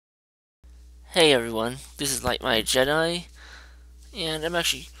Hey everyone, this is Light My Jedi, and I'm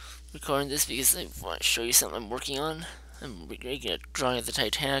actually recording this because I want to show you something I'm working on. I'm making a drawing of the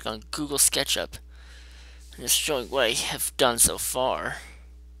Titanic on Google SketchUp, and just showing what I have done so far,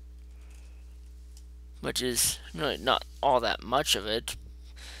 which is really not all that much of it,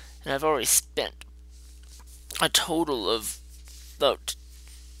 and I've already spent a total of about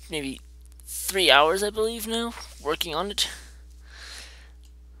maybe 3 hours, I believe now, working on it.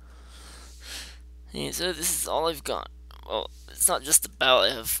 And so this is all I've got. Well, it's not just the bow I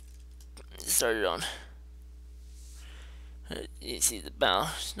have started on. You see the bow,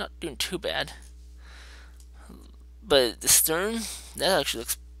 it's not doing too bad. But the stern, that actually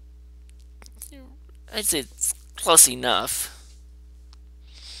looks, I'd say it's close enough.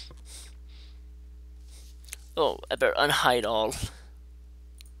 Oh, I better unhide all.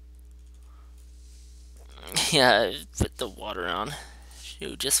 Yeah, put the water on.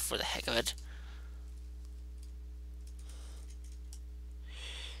 Shoot, just for the heck of it.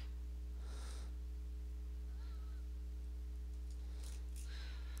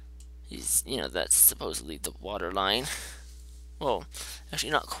 That's supposedly the water line. Well,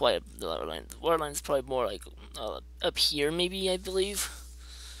 actually, not quite the water line. The water line is probably more like up here, maybe, I believe.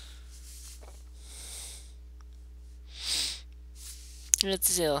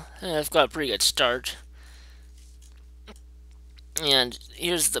 I've got a pretty good start. And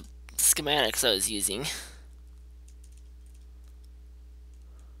here's the schematics I was using.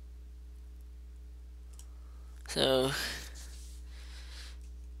 So,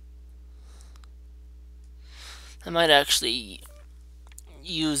 I might actually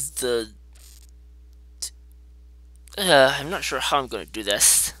use the... I'm not sure how I'm going to do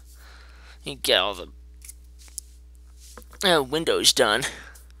this. Get all the windows done.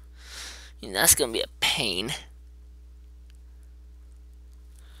 And that's going to be a pain.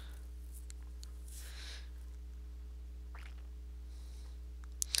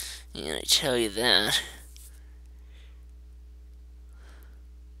 And I tell you that.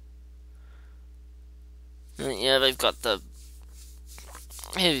 And yeah, I've got at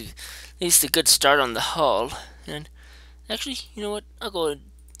least a good start on the hull. And actually, you know what? I'll go and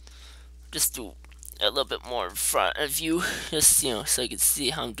just do a little bit more front view, just so you can see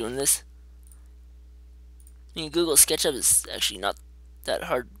how I'm doing this. I mean, Google SketchUp is actually not that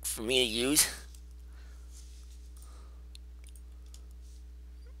hard for me to use.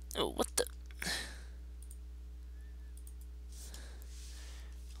 Oh, what the?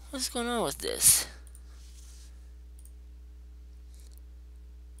 What's going on with this?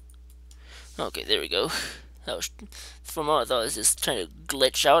 Okay, there we go. That was, for a moment I thought it was just trying to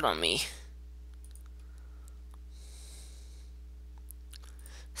glitch out on me.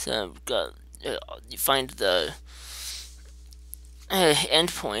 So I've got, you find the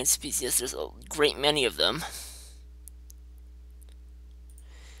endpoints, because yes, there's a great many of them.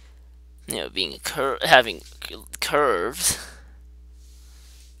 Being having curves.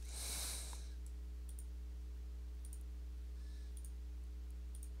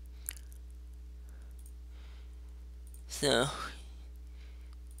 So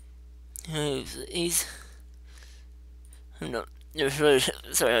he's I'm not really,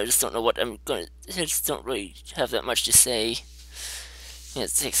 sorry, I just don't know what I'm going to. I just don't really have that much to say.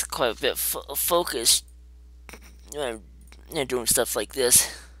 It takes quite a bit of focus doing stuff like this.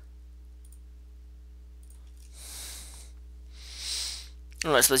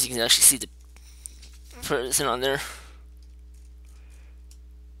 Oh, I suppose you can actually see the person on there.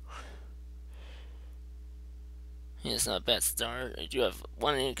 Yeah, it's not a bad start. I do have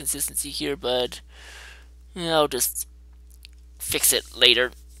one inconsistency here, but I'll just fix it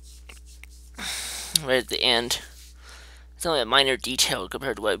later. Right at the end. It's only a minor detail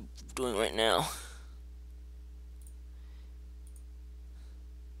compared to what I'm doing right now.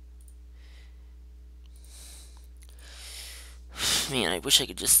 Man, I wish I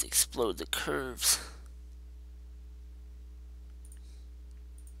could just explode the curves.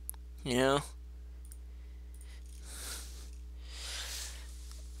 You know?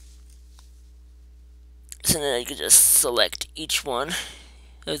 So then I could just select each one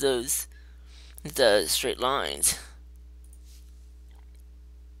of those, the straight lines.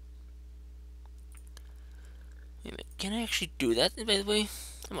 Wait a minute, can I actually do that, by the way?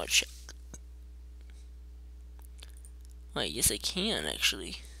 I'm gonna check. Why, yes I can,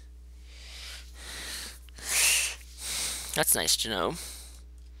 actually. That's nice to know.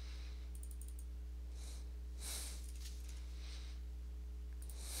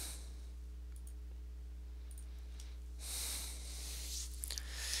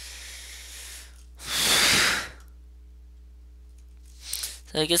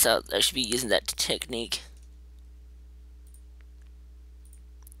 So I guess I should be using that technique.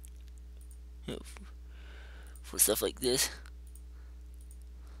 You know, for stuff like this.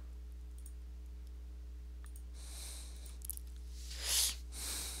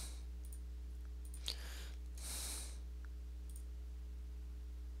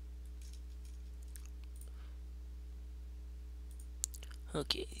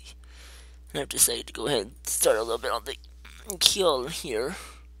 Okay, and I've decided to go ahead and start a little bit on the keel here,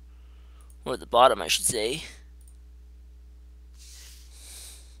 or the bottom I should say.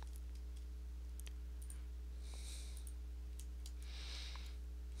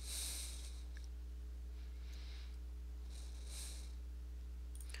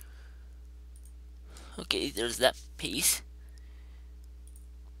 Okay, there's that piece.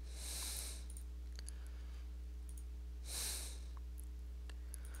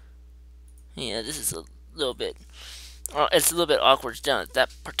 Yeah, this is a little bit, it's a little bit awkward down at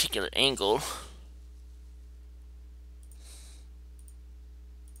that particular angle.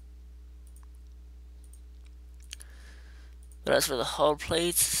 But as for the hull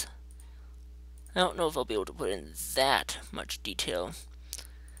plates, I don't know if I'll be able to put in that much detail.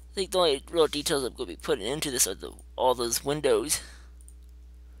 I think the only real details I'm going to be putting into this are all those windows.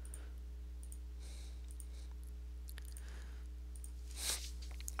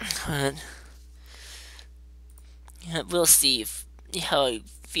 But yeah, we'll see how I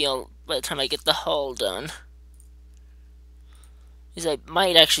feel by the time I get the hull done. Because I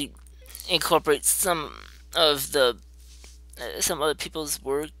might actually incorporate some of the some other people's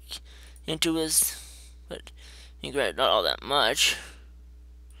work into this, but granted, not all that much.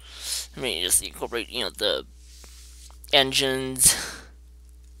 I mean, just incorporate, the engines.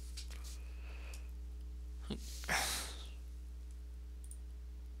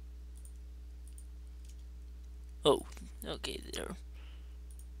 Oh, okay, there.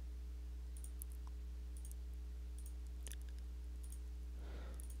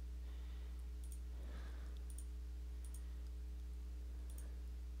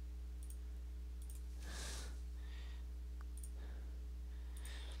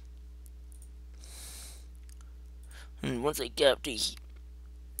 And once I get up to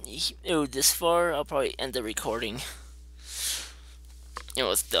this far, I'll probably end the recording.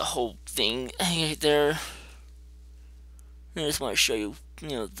 It's the whole thing right there. I just want to show you,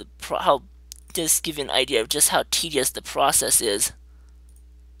 how, just give you an idea of just how tedious the process is.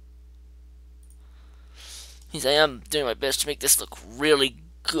 Because I am doing my best to make this look really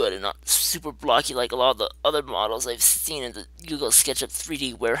good and not super blocky like a lot of the other models I've seen in the Google SketchUp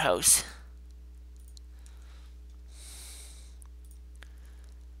 3D warehouse.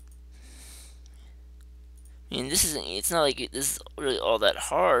 I mean, it's not like this is really all that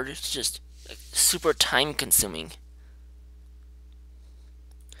hard, it's just like, super time consuming.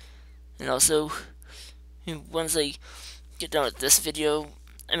 And also, once I get done with this video,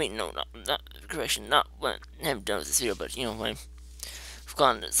 I mean, no, not correction, not when I'm done with this video, but when I've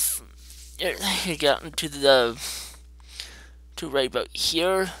gotten gotten to right about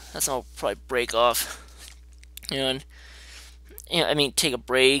here, that's when I'll probably break off, and I mean, take a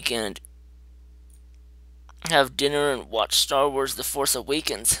break and have dinner and watch Star Wars: The Force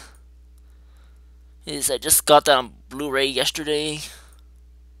Awakens. I just got that on Blu-ray yesterday.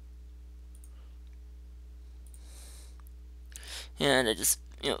 And I just,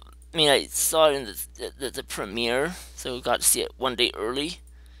 I mean, I saw it in the premiere, so we got to see it one day early.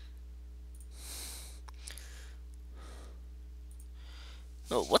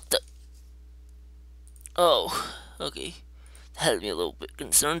 Oh, what the? Oh, okay. That had me a little bit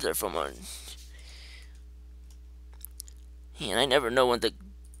concerned there for a moment. And I never know when the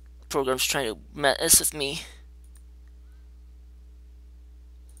program's trying to mess with me.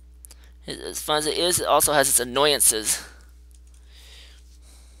 As fun as it is, it also has its annoyances.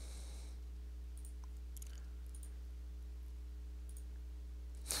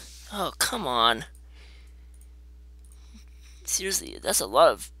 Oh, come on. Seriously, that's a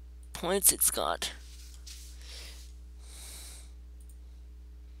lot of points it's got.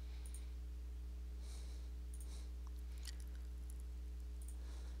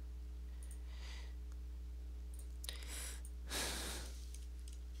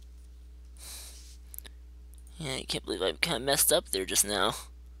 Yeah, I can't believe I kind of messed up there just now.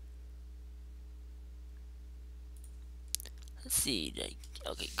 Let's see.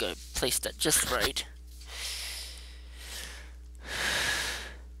 Okay, gotta place that just right.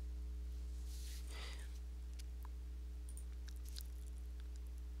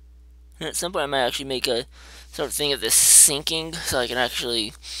 And at some point I might actually make a sort of thing of this sinking, so I can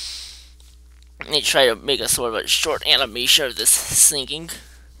actually I try to make a sort of a short animation of this sinking.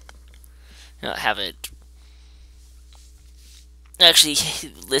 Have it actually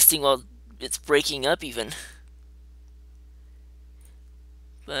listing while it's breaking up even.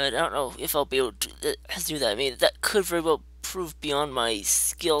 But I don't know if I'll be able to do that. I mean, that could very well prove beyond my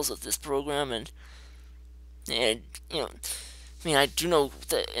skills with this program, and you know, I mean, I do know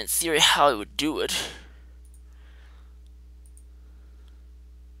that in theory how I would do it.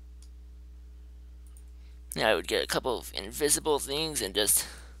 Yeah, I would get a couple of invisible things and just,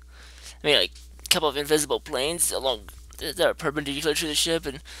 I mean, like a couple of invisible planes along that are perpendicular to the ship,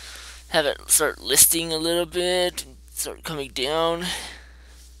 and have it start listing a little bit, and start coming down.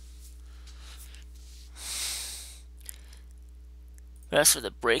 But as for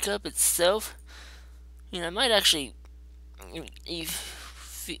the breakup itself, I might actually, I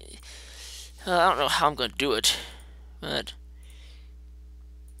don't know how I'm going to do it, but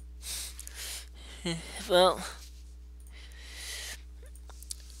well,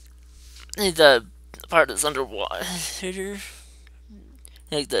 the part that's underwater,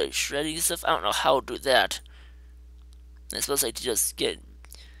 like the shredding stuff, I don't know how to do that. I suppose I just get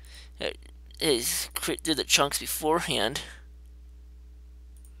do the chunks beforehand,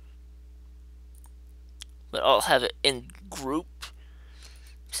 but I'll have it in group,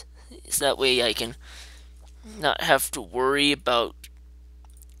 so that way I can not have to worry about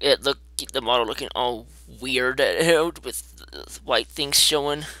the model looking all weird out with white things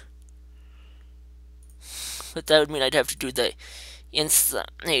showing. But that would mean I'd have to do the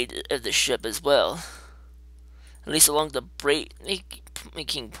inside of the ship as well, at least along the break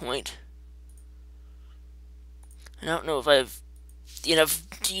making point. I don't know if I have enough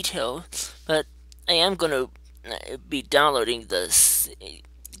detail, but I am going to be downloading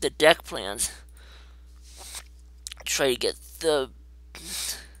the deck plans. Try to get the.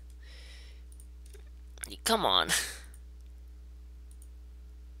 Come on.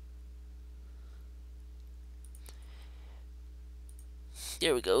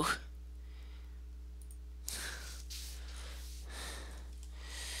 There we go.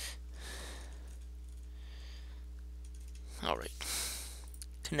 Alright.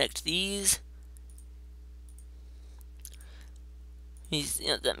 Connect these.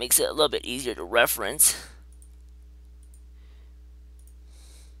 That makes it a little bit easier to reference.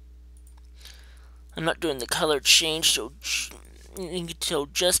 I'm not doing the color change until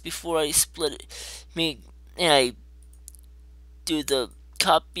just before I split it. I do the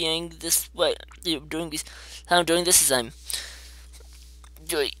copying this way. How I'm doing this is I'm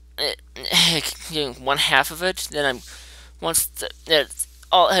doing doing one half of it. Then once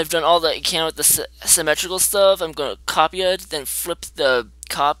I've done all that I can with the symmetrical stuff, I'm gonna copy it, then flip the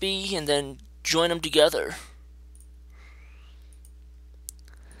copy, and then join them together.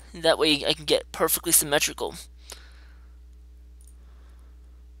 That way I can get perfectly symmetrical.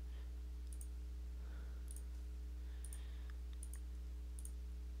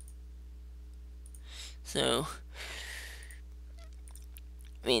 So,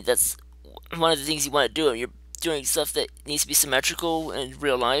 I mean, that's one of the things you want to do when you're doing stuff that needs to be symmetrical in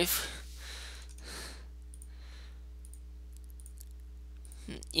real life.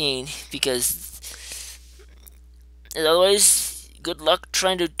 Because otherwise, good luck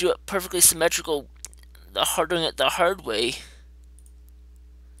trying to do it perfectly symmetrical, doing it the hard way.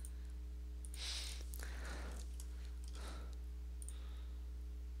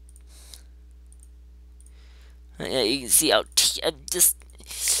 Yeah, you can see how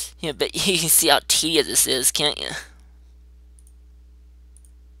but you can see how tedious this is, can't you?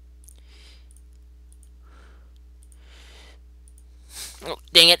 Oh,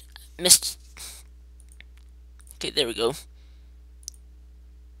 dang it, missed. Okay, there we go.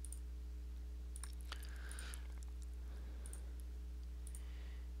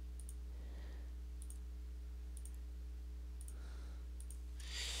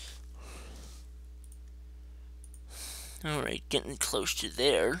 Alright, getting close to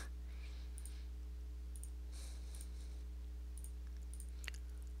there.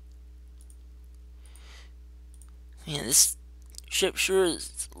 Man, this ship sure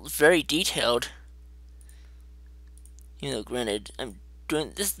is very detailed. Granted, I'm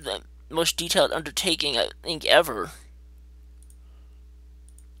doing this is the most detailed undertaking I think ever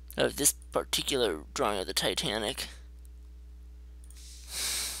of this particular drawing of the Titanic.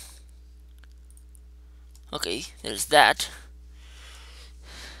 Okay, there's that.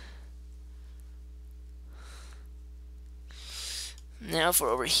 Now for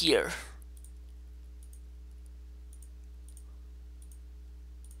over here.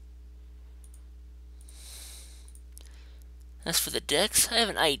 As for the decks, I have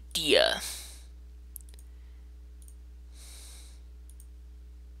an idea.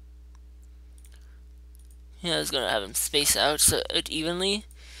 Yeah, I was gonna have them space out so it evenly,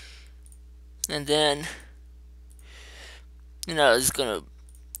 and then I was gonna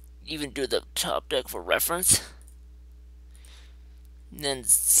even do the top deck for reference, and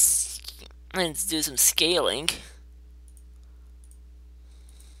then do some scaling.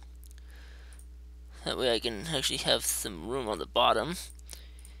 That way I can actually have some room on the bottom.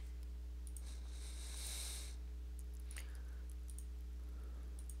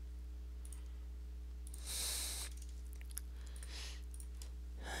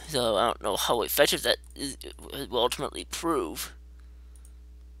 So I don't know how effective that will ultimately prove.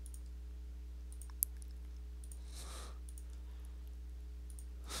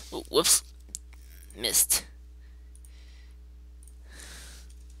 Oh, whoops. Missed.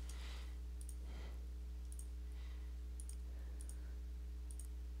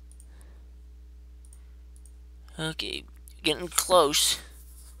 Okay, getting close.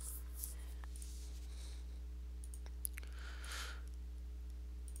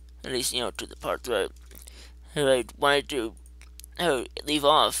 At least, to the part that I wanted to leave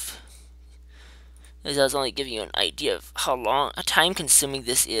off. As I was only giving you an idea of how time consuming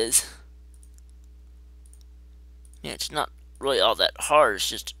this is. Yeah, it's not really all that hard, it's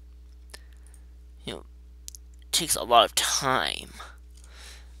just, it takes a lot of time.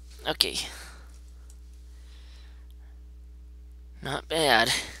 Okay. Not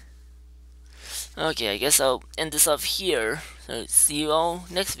bad. Okay, I guess I'll end this off here. So see you all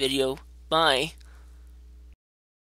next video. Bye.